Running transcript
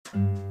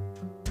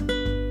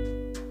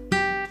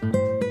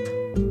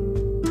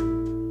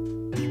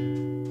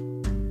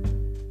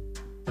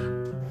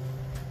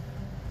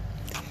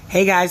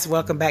Hey guys,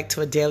 welcome back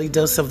to A Daily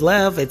Dose of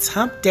Love. It's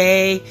Hump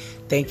Day.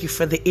 Thank you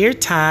for the ear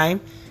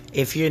time.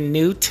 If you're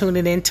new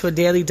tuning in to A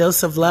Daily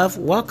Dose of Love,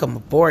 welcome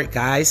aboard,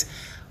 guys.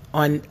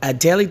 On A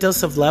Daily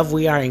Dose of Love,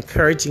 we are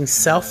encouraging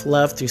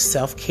self-love through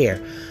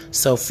self-care.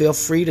 So feel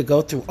free to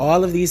go through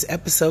all of these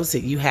episodes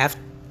that you have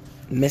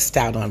missed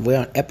out on. We're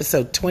on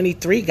episode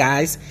 23,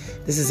 guys.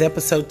 This is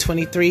episode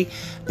 23.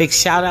 Big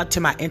shout out to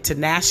my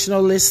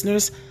international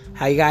listeners.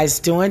 How you guys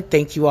doing?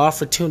 Thank you all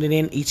for tuning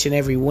in each and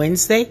every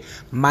Wednesday.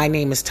 My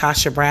name is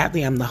Tasha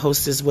Bradley. I'm the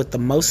hostess with the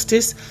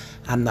mostest.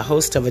 I'm the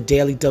host of A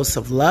Daily Dose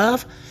of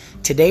Love.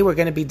 Today we're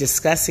going to be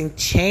discussing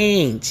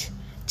change.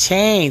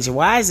 Change.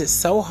 Why is it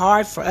so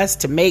hard for us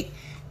to make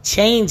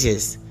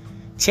changes?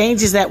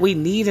 Changes that we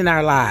need in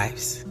our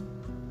lives.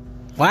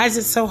 Why is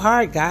it so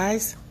hard,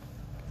 guys?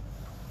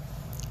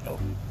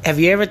 Have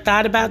you ever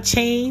thought about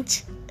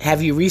change?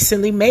 Have you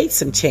recently made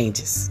some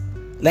changes?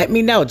 Let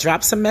me know.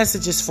 Drop some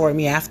messages for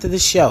me after the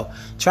show.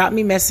 Drop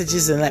me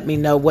messages and let me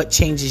know what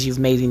changes you've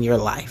made in your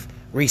life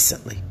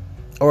recently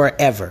or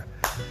ever.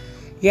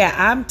 Yeah,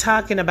 I'm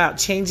talking about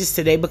changes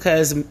today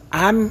because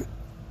I'm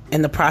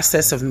in the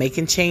process of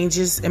making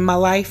changes in my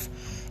life.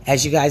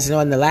 As you guys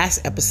know, in the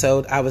last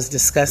episode, I was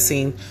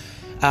discussing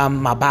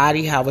my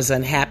body, how I was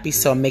unhappy.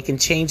 So I'm making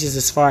changes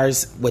as far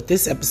as with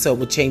this episode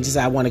with changes.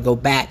 I want to go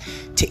back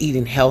to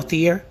eating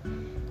healthier.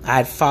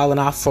 I'd fallen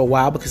off for a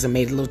while because I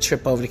made a little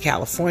trip over to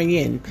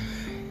California and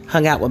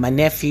hung out with my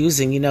nephews.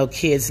 And, you know,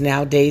 kids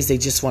nowadays, they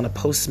just want to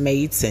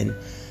Postmates and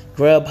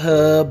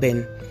Grubhub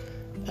and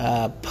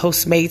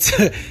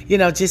Postmates, you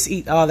know, just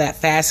eat all that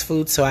fast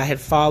food. So I had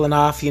fallen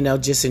off, you know,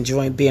 just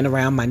enjoying being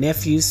around my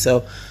nephews.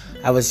 So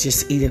I was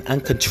just eating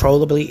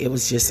uncontrollably. It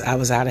was just, I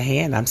was out of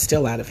hand. I'm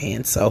still out of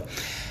hand. So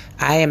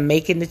I am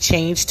making the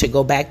change to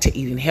go back to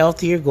eating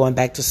healthier, going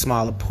back to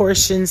smaller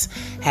portions,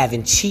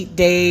 having cheat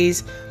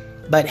days.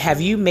 But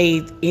have you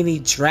made any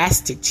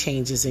drastic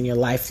changes in your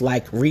life,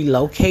 like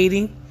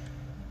relocating?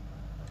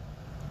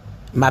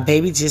 My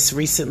baby just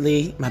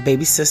recently, my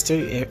baby sister,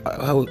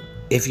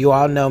 if you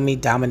all know me,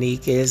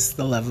 Dominique is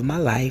the love of my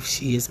life.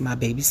 She is my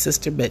baby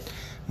sister, but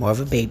more of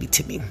a baby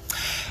to me.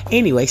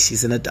 Anyway,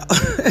 she's an adult.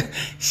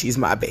 She's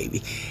my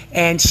baby.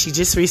 And she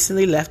just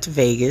recently left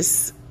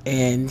Vegas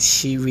and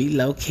she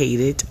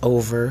relocated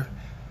over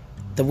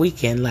the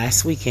weekend,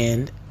 last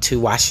weekend, to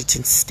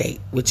Washington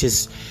State, which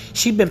is,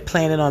 she'd been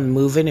planning on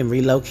moving and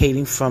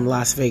relocating from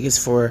Las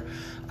Vegas for,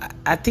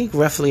 I think,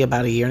 roughly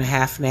about a year and a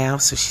half now.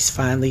 So she's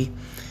finally,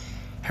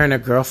 her and her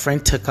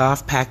girlfriend took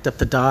off, packed up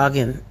the dog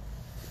and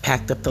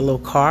packed up the little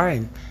car,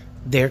 and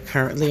they're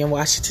currently in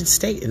Washington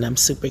State, and I'm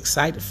super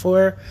excited for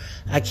her.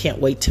 I can't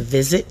wait to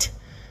visit.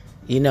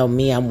 You know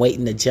me, I'm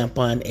waiting to jump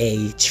on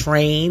a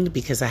train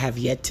because I have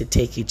yet to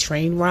take a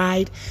train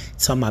ride.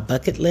 It's on my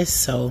bucket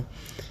list, so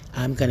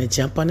I'm going to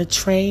jump on a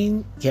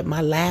train, get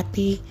my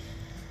lappy,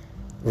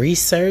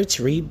 research,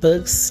 read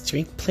books,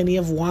 drink plenty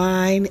of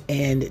wine,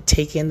 and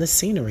take in the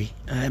scenery.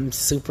 I'm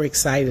super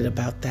excited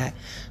about that.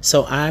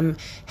 So I'm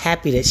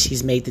happy that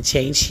she's made the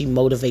change. She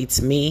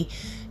motivates me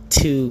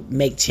to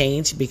make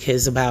change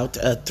because about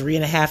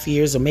 3.5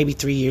 years or maybe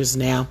 3 years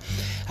now,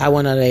 I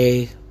went on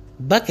a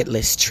bucket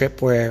list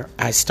trip where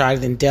I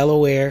started in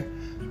Delaware.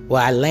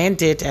 Well, I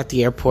landed at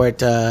the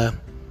airport in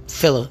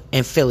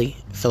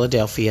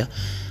Philadelphia.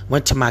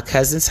 Went to my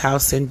cousin's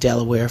house in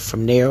Delaware.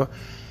 From there,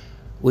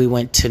 we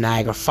went to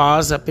Niagara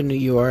Falls up in New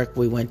York.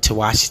 We went to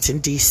Washington,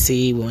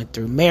 D.C. We went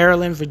through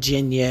Maryland,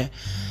 Virginia,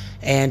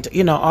 and,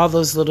 you know, all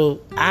those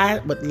little, I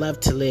would love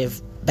to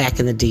live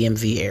back in the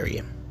DMV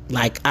area.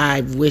 Like,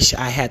 I wish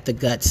I had the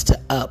guts to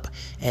up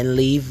and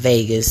leave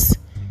Vegas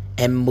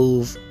and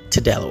move to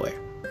Delaware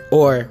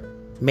or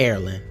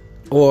Maryland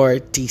or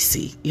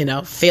D.C., you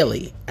know,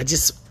 Philly.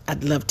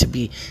 I'd love to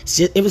be,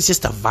 it was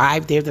just a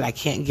vibe there that I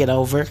can't get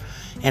over.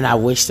 And I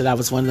wish that I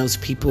was one of those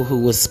people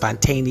who was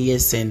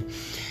spontaneous and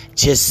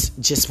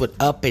just would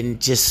up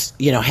and just,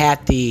 you know,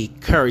 had the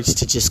courage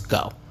to just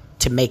go,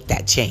 to make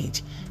that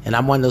change. And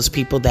I'm one of those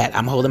people that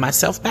I'm holding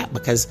myself back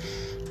because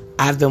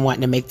I've been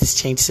wanting to make this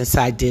change since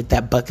I did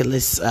that bucket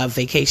list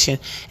vacation.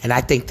 And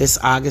I think this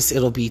August,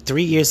 it'll be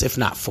 3 years, if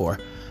not 4.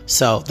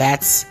 So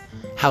that's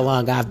how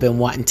long I've been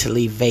wanting to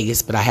leave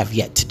Vegas, but I have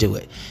yet to do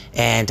it.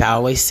 And I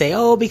always say,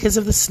 oh, because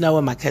of the snow.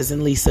 And my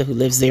cousin Lisa, who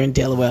lives there in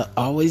Delaware,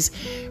 always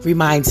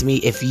reminds me,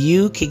 if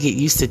you could get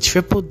used to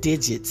triple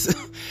digits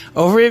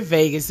over in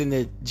Vegas in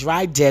the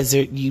dry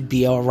desert, you'd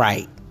be all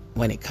right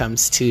when it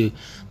comes to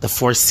the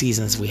 4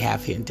 seasons we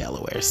have here in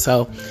Delaware.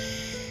 So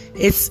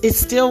it's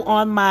still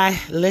on my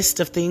list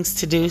of things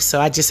to do.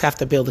 So I just have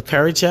to build the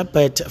courage up.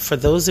 But for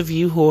those of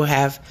you who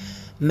have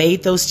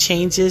made those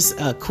changes,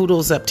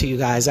 kudos up to you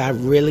guys. I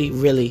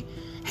really,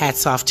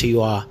 hats off to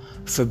you all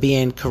for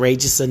being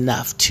courageous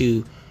enough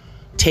to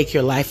take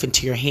your life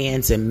into your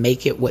hands and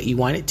make it what you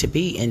want it to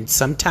be. And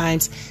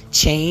sometimes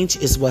change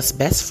is what's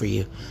best for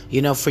you.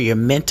 You know, for your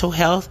mental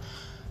health,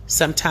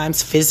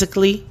 sometimes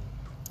physically,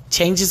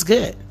 change is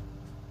good.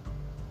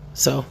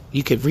 So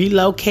you could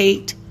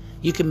relocate,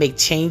 you can make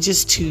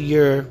changes to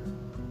your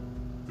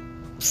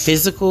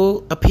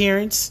physical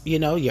appearance,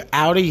 your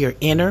outer, your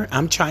inner.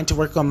 I'm trying to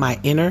work on my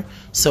inner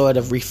so it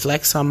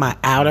reflects on my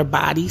outer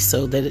body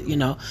so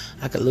that,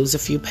 I could lose a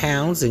few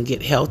pounds and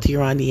get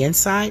healthier on the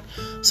inside.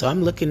 So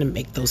I'm looking to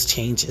make those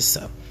changes.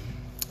 So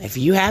if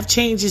you have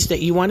changes that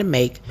you want to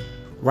make,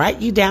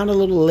 write you down a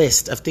little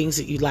list of things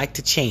that you'd like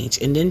to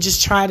change, and then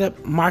just try to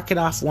mark it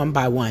off one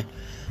by one.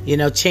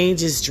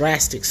 Change is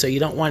drastic, so you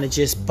don't want to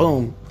just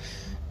boom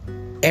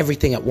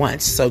everything at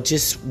once. So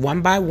just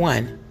one by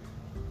one,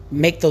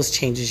 make those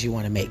changes you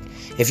want to make.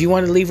 If you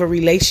want to leave a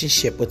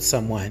relationship with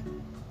someone,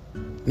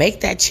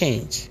 make that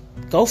change.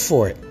 Go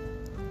for it.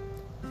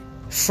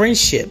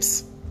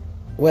 Friendships,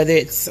 whether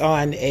it's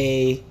on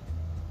a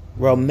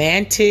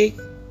romantic,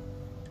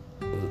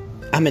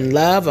 I'm in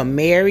love, I'm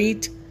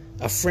married,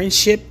 a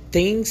friendship,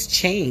 things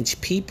change.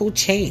 People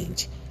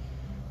change.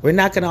 We're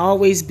not going to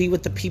always be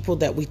with the people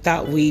that we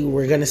thought we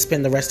were going to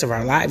spend the rest of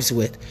our lives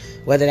with,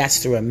 whether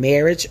that's through a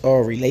marriage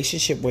or a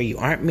relationship where you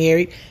aren't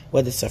married,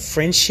 whether it's a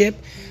friendship.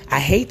 I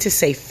hate to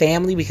say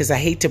family because I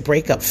hate to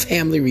break up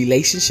family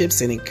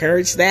relationships and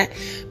encourage that.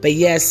 But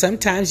yeah,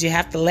 sometimes you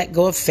have to let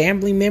go of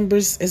family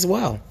members as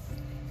well.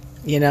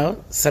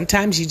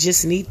 Sometimes you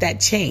just need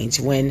that change.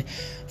 When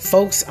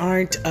folks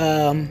aren't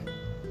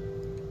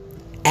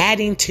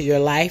adding to your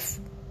life,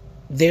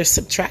 they're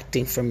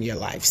subtracting from your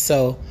life.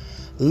 So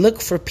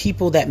look for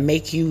people that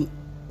make you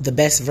the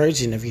best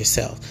version of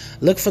yourself.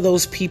 Look for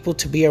those people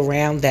to be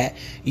around that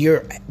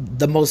you're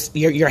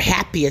your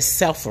happiest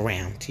self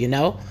around,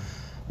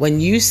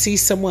 When you see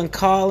someone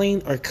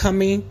calling or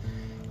coming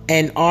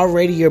and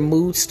already your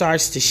mood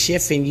starts to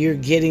shift and you're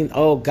getting,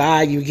 you're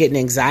getting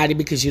anxiety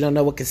because you don't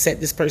know what can set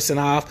this person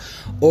off,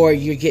 or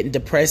you're getting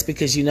depressed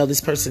because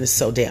this person is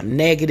so damn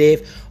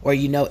negative, or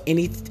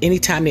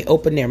anytime they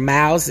open their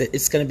mouths,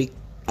 it's going to be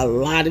a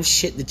lot of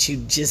shit that you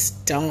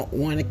just don't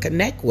want to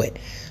connect with.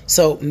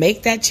 So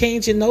make that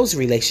change in those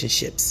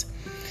relationships.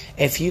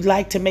 If you'd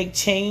like to make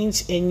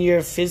change in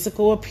your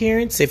physical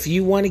appearance, if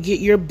you want to get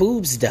your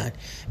boobs done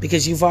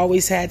because you've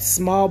always had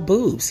small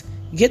boobs,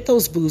 get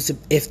those boobs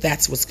if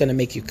that's what's going to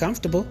make you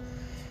comfortable.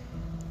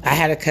 I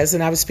had a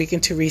cousin I was speaking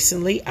to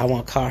recently. I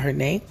won't call her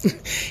name.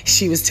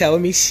 She was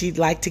telling me she'd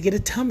like to get a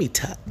tummy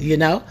tuck,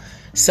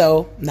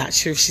 So not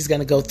sure if she's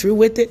going to go through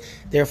with it.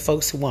 There are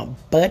folks who want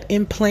butt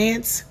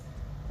implants.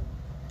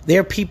 There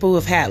are people who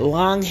have had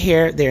long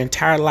hair their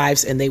entire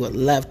lives and they would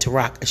love to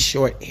rock a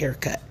short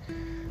haircut,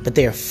 but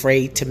they're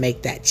afraid to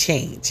make that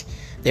change.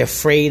 They're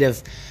afraid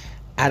of,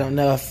 I don't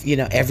know if,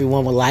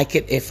 everyone will like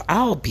it, if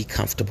I'll be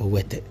comfortable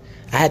with it.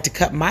 I had to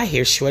cut my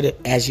hair short.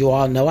 As you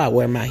all know, I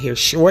wear my hair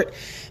short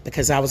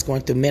because I was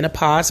going through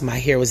menopause. My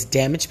hair was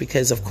damaged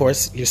because, of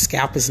course, your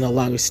scalp is no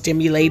longer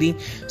stimulating.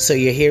 So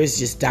your hair is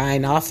just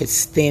dying off.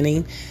 It's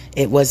thinning.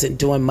 It wasn't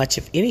doing much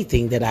of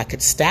anything that I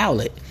could style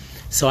it.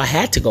 So I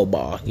had to go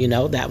bald.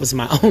 That was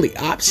my only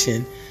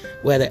option.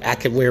 Whether I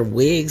could wear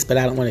wigs, but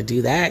I don't want to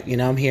do that.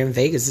 I'm here in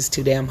Vegas. It's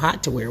too damn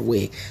hot to wear a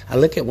wig. I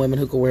look at women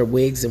who can wear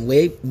wigs and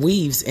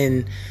weaves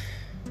in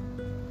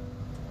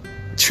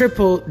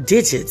triple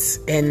digits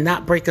and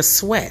not break a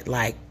sweat.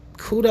 Like,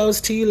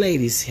 kudos to you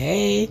ladies.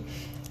 Hey,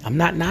 I'm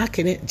not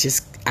knocking it.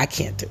 Just, I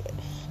can't do it.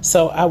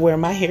 So I wear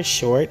my hair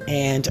short,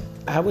 and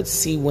I would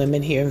see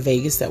women here in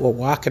Vegas that were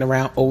walking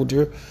around,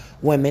 older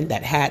women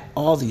that had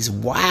all these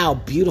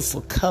wild, beautiful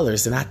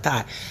colors. And I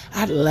thought,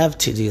 I'd love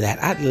to do that.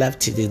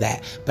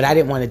 But I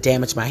didn't want to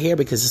damage my hair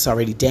because it's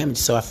already damaged.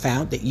 So I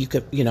found that you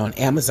could, on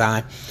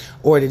Amazon,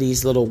 order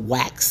these little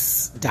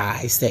wax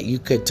dyes that you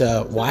could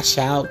wash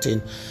out,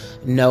 and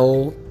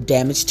no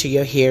damage to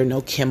your hair,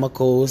 no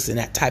chemicals and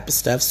that type of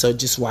stuff. So it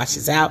just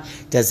washes out,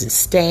 doesn't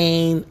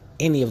stain,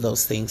 any of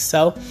those things.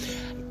 So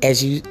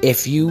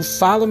if you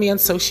follow me on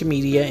social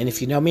media, and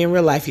if you know me in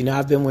real life,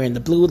 I've been wearing the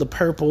blue, the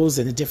purples,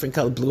 and a different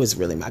color. Blue is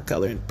really my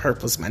color, and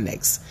purple is my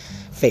next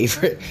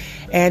favorite.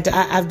 And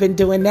I've been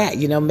doing that,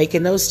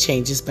 making those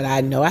changes. But I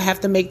know I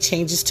have to make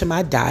changes to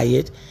my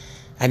diet.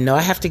 I know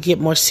I have to get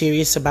more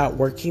serious about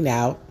working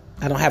out.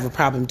 I don't have a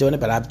problem doing it,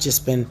 but I've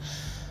just been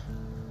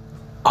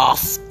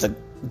off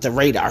the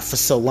radar for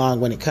so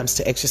long when it comes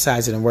to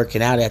exercising and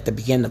working out. At the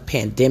beginning of the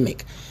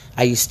pandemic,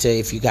 I used to,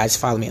 if you guys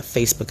follow me on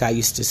Facebook, I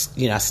used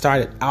to, I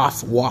started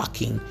off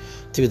walking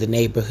through the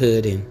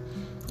neighborhood, and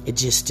it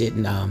just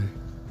didn't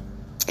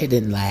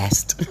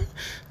last.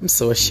 I'm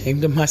so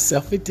ashamed of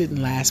myself. It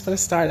didn't last, but I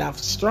started off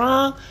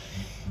strong.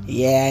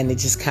 Yeah, and it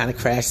just kind of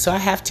crashed. So I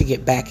have to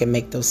get back and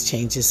make those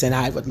changes, and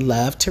I would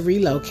love to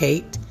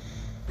relocate.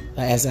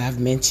 As I've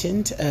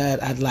mentioned,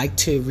 I'd like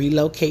to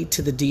relocate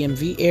to the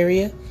DMV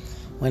area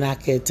when I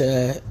could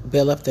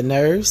build up the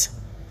nerves.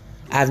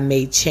 I've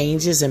made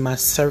changes in my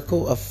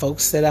circle of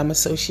folks that I'm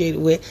associated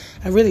with.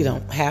 I really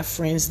don't have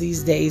friends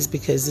these days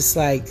because it's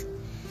like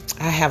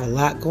I have a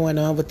lot going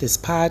on with this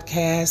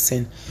podcast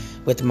and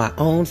with my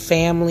own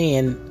family,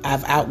 and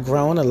I've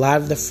outgrown a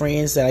lot of the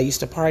friends that I used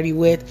to party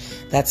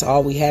with. That's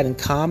all we had in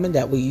common,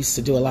 that we used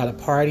to do a lot of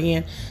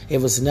partying. It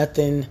was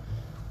nothing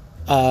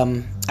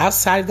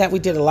outside of that. We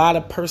did a lot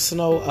of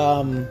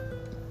personal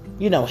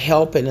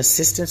help and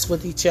assistance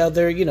with each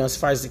other, as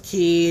far as the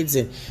kids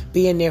and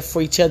being there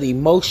for each other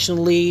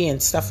emotionally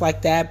and stuff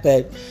like that.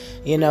 But,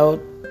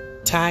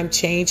 time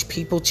change,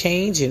 people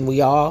change, and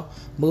we all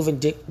move in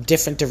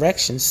different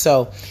directions.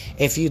 So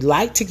if you'd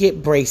like to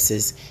get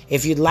braces,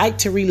 if you'd like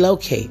to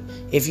relocate,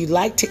 if you'd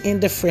like to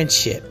end a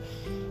friendship,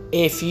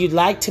 if you'd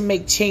like to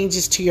make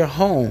changes to your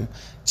home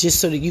just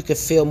so that you could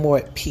feel more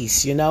at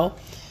peace,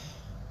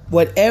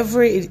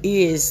 whatever it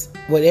is,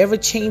 whatever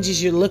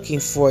changes you're looking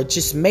for,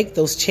 just make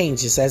those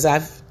changes. As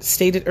I've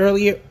stated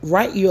earlier,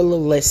 write you a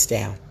little list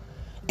down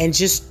and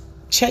just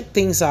check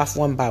things off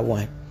one by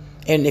one.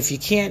 And if you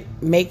can't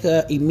make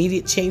an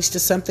immediate change to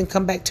something,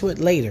 come back to it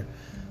later.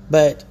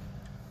 But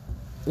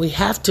we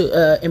have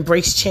to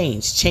embrace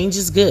change. Change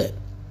is good.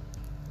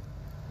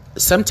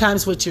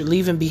 Sometimes what you're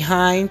leaving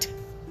behind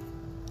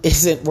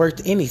isn't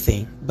worth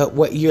anything, but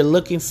what you're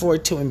looking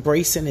forward to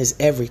embracing is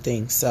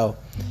everything. So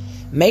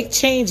make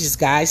changes,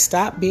 guys.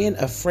 Stop being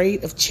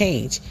afraid of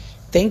change.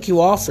 Thank you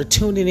all for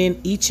tuning in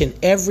each and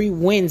every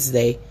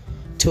Wednesday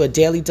to a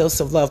Daily Dose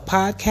of Love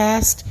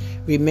podcast.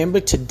 Remember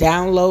to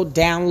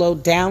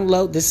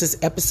download. This is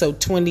episode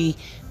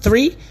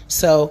 23.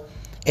 So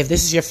if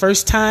this is your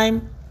first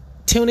time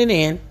tuning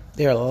in,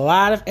 there are a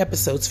lot of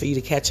episodes for you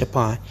to catch up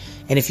on.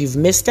 And if you've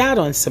missed out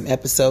on some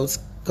episodes,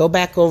 go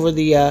back over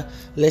the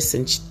list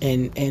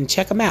and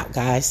check them out,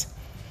 guys.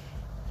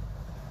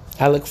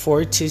 I look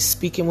forward to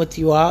speaking with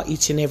you all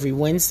each and every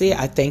Wednesday.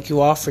 I thank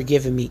you all for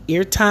giving me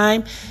ear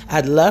time.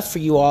 I'd love for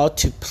you all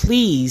to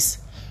please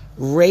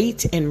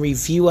rate and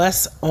review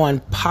us on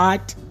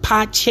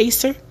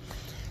Podchaser.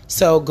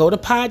 So go to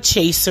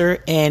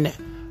Podchaser and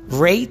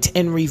rate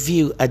and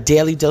review a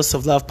Daily Dose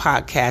of Love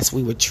podcast.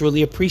 We would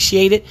truly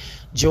appreciate it.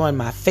 Join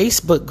my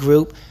Facebook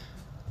group,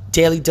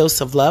 Daily Dose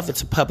of Love.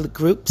 It's a public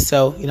group,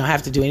 so you don't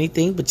have to do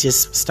anything but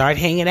just start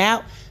hanging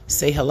out.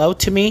 Say hello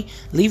to me.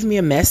 Leave me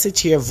a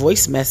message here, a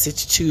voice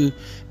message to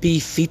be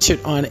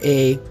featured on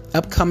a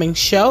upcoming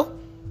show.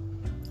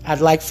 I'd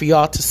like for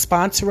y'all to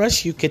sponsor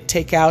us. You could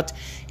take out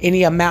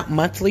any amount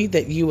monthly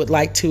that you would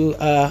like to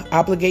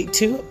obligate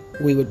to.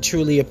 We would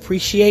truly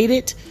appreciate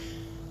it.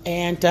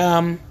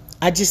 And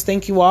I just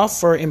thank you all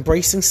for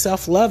embracing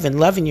self-love and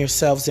loving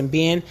yourselves and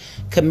being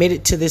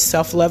committed to this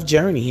self-love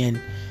journey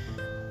and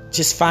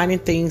just finding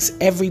things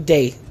every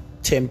day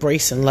to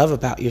embrace and love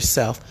about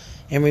yourself.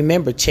 And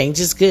remember, change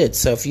is good.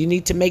 So if you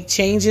need to make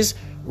changes,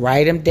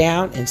 write them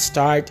down and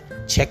start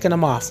checking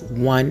them off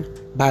one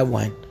by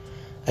one.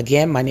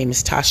 Again, my name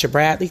is Tasha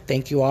Bradley.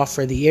 Thank you all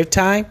for the ear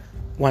time.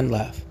 One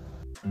love.